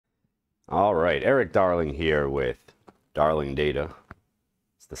All right, Eric Darling here with Darling Data.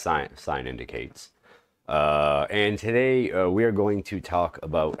 It's the sign indicates. And today we are going to talk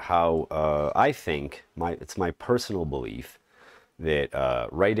about how I think it's my personal belief that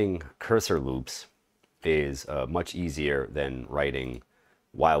writing cursor loops is much easier than writing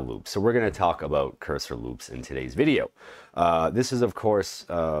while loops. So we're going to talk about cursor loops in today's video. This is, of course,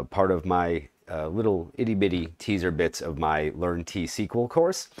 part of my little itty-bitty teaser bits of my Learn T-SQL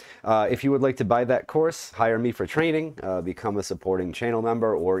course. If you would like to buy that course, hire me for training, become a supporting channel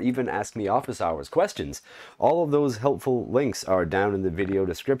member, or even ask me office hours questions, all of those helpful links are down in the video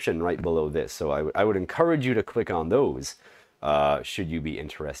description right below this. So I would encourage you to click on those should you be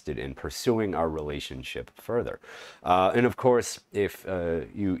interested in pursuing our relationship further. And of course, if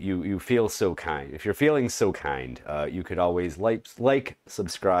you feel so kind, if you're feeling so kind, you could always like,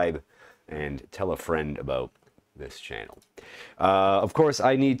 subscribe, and tell a friend about this channel. Of course,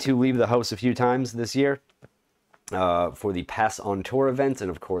 I need to leave the house a few times this year for the Pass on Tour event, and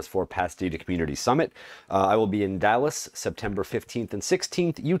of course for Pass Data Community Summit. I will be in Dallas, September 15th and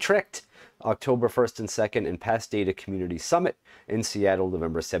 16th, Utrecht, October 1st and 2nd, and Pass Data Community Summit in Seattle,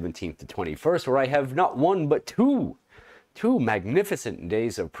 November 17th to 21st, where I have not one but two magnificent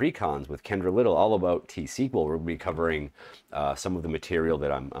days of pre-cons with Kendra Little, all about T-SQL. We'll be covering some of the material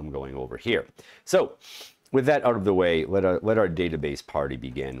that I'm going over here. So with that out of the way, let our database party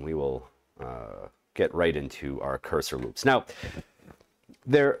begin. We will get right into our cursor loops. Now,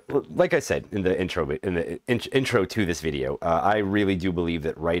 like I said in the intro to this video, I really do believe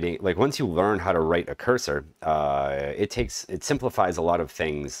that writing, like once you learn how to write a cursor, it simplifies a lot of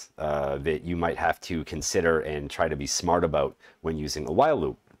things that you might have to consider and try to be smart about when using a while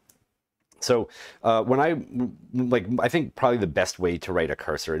loop. So I think probably the best way to write a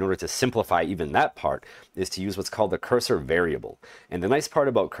cursor in order to simplify even that part is to use what's called the cursor variable. And the nice part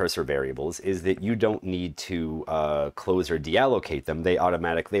about cursor variables is that you don't need to close or deallocate them. They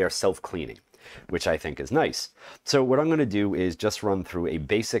are self-cleaning, which I think is nice. So what I'm going to do is just run through a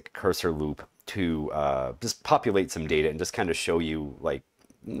basic cursor loop to just populate some data and just kind of show you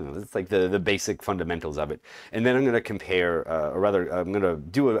it's like the basic fundamentals of it. And then I'm going to compare, or rather, I'm going to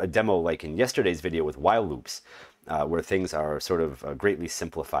do a demo like in yesterday's video with while loops, where things are sort of greatly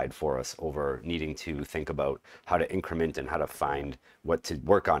simplified for us over needing to think about how to increment and how to find what to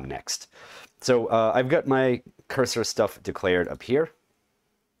work on next. So I've got my cursor stuff declared up here.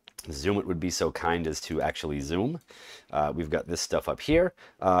 Zoom it would be so kind as to actually zoom. We've got this stuff up here,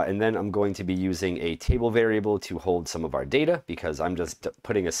 and then I'm going to be using a table variable to hold some of our data because I'm just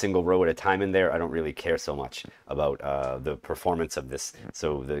putting a single row at a time in there. I don't really care so much about the performance of this,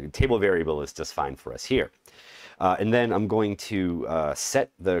 so the table variable is just fine for us here. And then I'm going to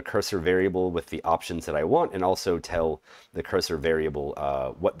set the cursor variable with the options that I want, and also tell the cursor variable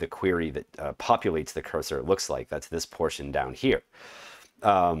what the query that populates the cursor looks like. That's this portion down here.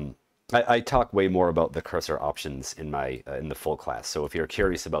 I talk way more about the cursor options in my in the full class. So if you're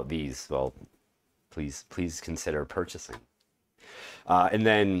curious about these, well, please consider purchasing. And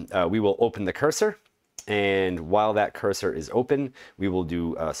then we will open the cursor, and while that cursor is open, we will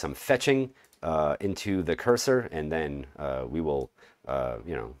do some fetching into the cursor, and then we will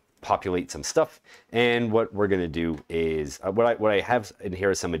populate some stuff. And what we're going to do is what I have in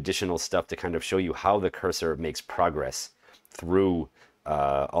here is some additional stuff to kind of show you how the cursor makes progress through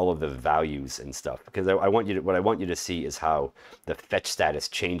all of the values and stuff, because what I want you to see is how the fetch status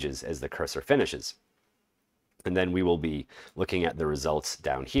changes as the cursor finishes. And then we will be looking at the results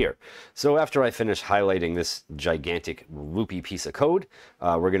down here. So after I finish highlighting this gigantic loopy piece of code,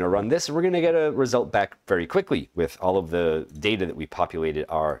 we're going to run this, and we're going to get a result back very quickly with all of the data that we populated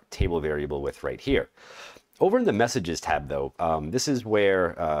our table variable with right here. Over in the Messages tab, though, this is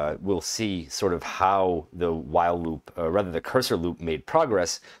where we'll see sort of how the while loop, rather the cursor loop, made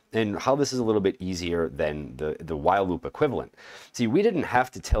progress, and how this is a little bit easier than the while loop equivalent. See, we didn't have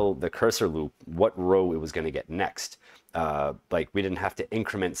to tell the cursor loop what row it was going to get next. Like we didn't have to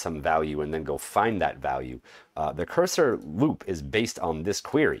increment some value and then go find that value. The cursor loop is based on this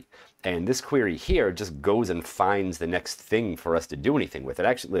query. And this query here just goes and finds the next thing for us to do anything with. It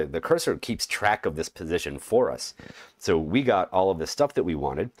actually, the cursor keeps track of this position for us. So we got all of the stuff that we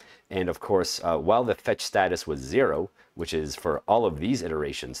wanted. And of course, while the fetch status was 0, which is for all of these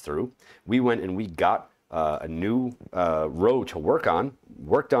iterations through, we went and we got a new row to worked on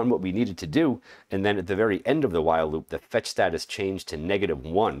what we needed to do, and then at the very end of the while loop, the fetch status changed to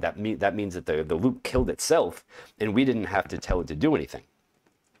 -1. That means that the loop killed itself, and we didn't have to tell it to do anything.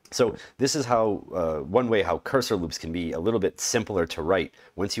 So this is how one way how cursor loops can be a little bit simpler to write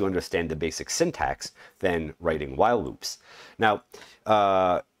once you understand the basic syntax than writing while loops. Now,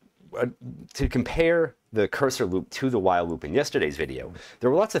 to compare the cursor loop to the while loop in yesterday's video, there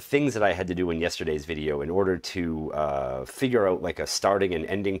were lots of things that I had to do in yesterday's video in order to figure out like a starting and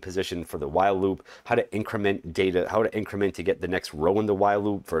ending position for the while loop, how to increment data, how to increment to get the next row in the while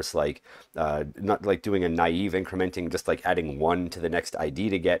loop versus like not like doing a naive incrementing, just like adding 1 to the next ID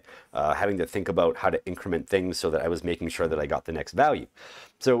to get, having to think about how to increment things so that I was making sure that I got the next value.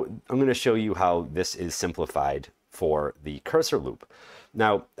 So I'm going to show you how this is simplified for the cursor loop.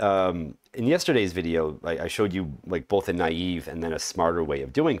 Now, in yesterday's video, I showed you like both a naive and then a smarter way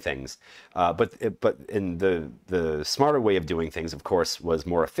of doing things. But in the smarter way of doing things, of course, was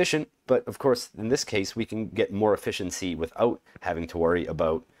more efficient. But of course, in this case, we can get more efficiency without having to worry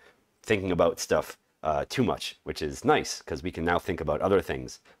about thinking about stuff too much, which is nice because we can now think about other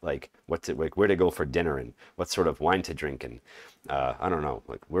things like where to go for dinner and what sort of wine to drink and I don't know,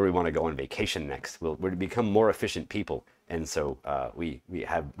 like where we want to go on vacation next. We'll become more efficient people, and so we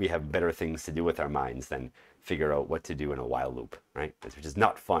have better things to do with our minds than figure out what to do in a while loop, right? Which is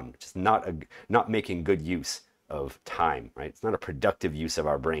not fun, which is not making good use of time, right? It's not a productive use of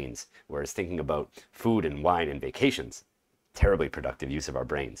our brains. Whereas thinking about food and wine and vacations, terribly productive use of our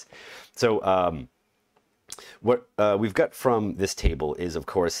brains. So what we've got from this table is, of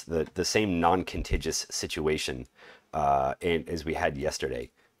course, the same non-contiguous situation as we had yesterday,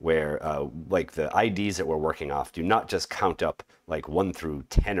 where like the IDs that we're working off do not just count up like 1 through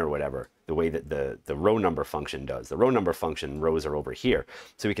 10 or whatever, the way that the row number function does. The row number function rows are over here.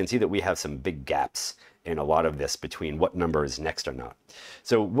 So we can see that we have some big gaps in a lot of this between what number is next or not.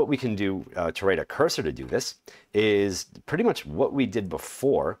 So what we can do to write a cursor to do this is pretty much what we did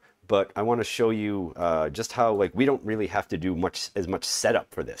before, but I want to show you just how like we don't really have to do as much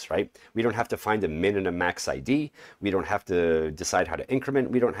setup for this, right? We don't have to find a min and a max ID. We don't have to decide how to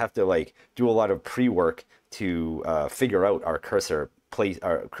increment. We don't have to like do a lot of pre-work to figure out our cursor place,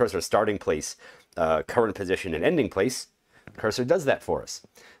 our cursor starting place, current position, and ending place. Cursor does that for us.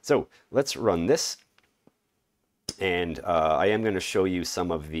 So let's run this, and I am going to show you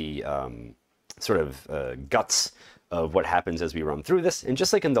some of the sort of guts of what happens as we run through this. And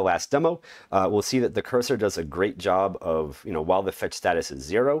just like in the last demo, we'll see that the cursor does a great job of, while the fetch status is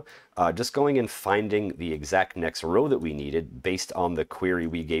 0, just going and finding the exact next row that we needed based on the query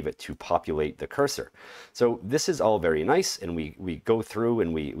we gave it to populate the cursor. So this is all very nice, and we go through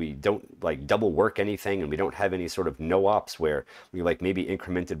and we don't like double work anything, and we don't have any sort of no ops where we like maybe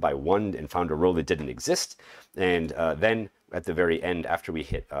incremented by 1 and found a row that didn't exist. And then at the very end, after we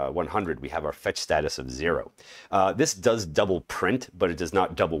hit 100, we have our fetch status of 0. This does double print, but it does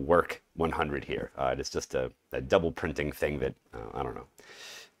not double work 100 here. It's just a double printing thing that, I don't know.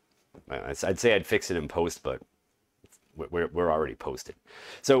 I'd say I'd fix it in post, but we're already posted.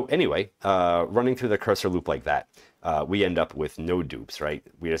 So anyway, running through the cursor loop like that, we end up with no dupes, right?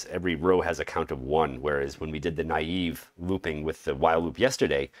 Every row has a count of 1, whereas when we did the naive looping with the while loop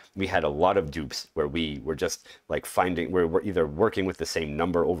yesterday, we had a lot of dupes where we were just like we're either working with the same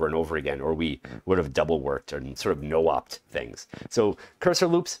number over and over again, or we would have double worked and sort of no-opt things. So cursor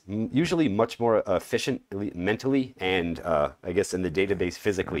loops, usually much more efficient mentally and I guess in the database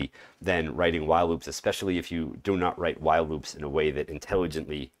physically than writing while loops, especially if you do not write while loops in a way that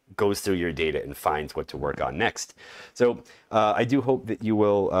intelligently goes through your data and finds what to work on next. So I do hope that you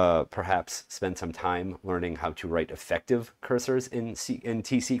will perhaps spend some time learning how to write effective cursors in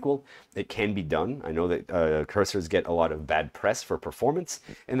T-SQL. It can be done. I know that cursors get a lot of bad press for performance,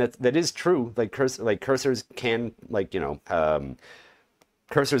 and that is true. Like cursors can,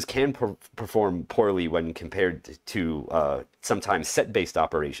 cursors can perform poorly when compared to sometimes set-based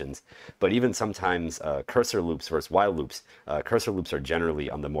operations, but even sometimes cursor loops versus while loops. Cursor loops are generally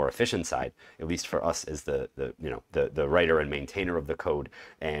on the more efficient side, at least for us as the writer and maintainer of the code,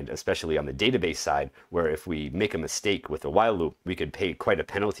 and especially on the database side, where if we make a mistake with a while loop, we could pay quite a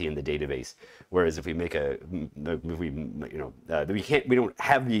penalty in the database. Whereas if we make we don't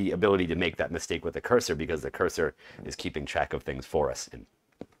have the ability to make that mistake with the cursor because the cursor is keeping track of things for us. And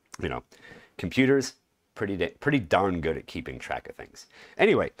computers, pretty darn good at keeping track of things.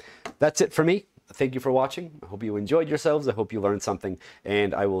 Anyway, that's it for me. Thank you for watching. I hope you enjoyed yourselves. I hope you learned something,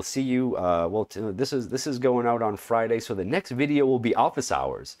 and I will see you. This is going out on Friday, so the next video will be office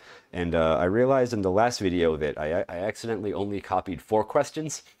hours. And I realized in the last video that I accidentally only copied 4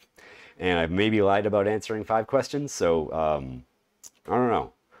 questions, and I maybe lied about answering 5 questions. So I don't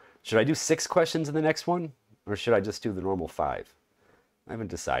know. Should I do 6 questions in the next one, or should I just do the normal 5? I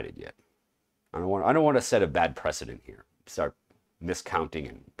haven't decided yet. I don't want to set a bad precedent here. Start miscounting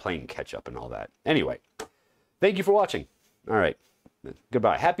and playing catch up and all that. Anyway, thank you for watching. All right,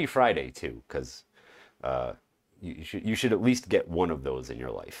 goodbye. Happy Friday too, because you should at least get one of those in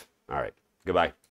your life. All right. Goodbye.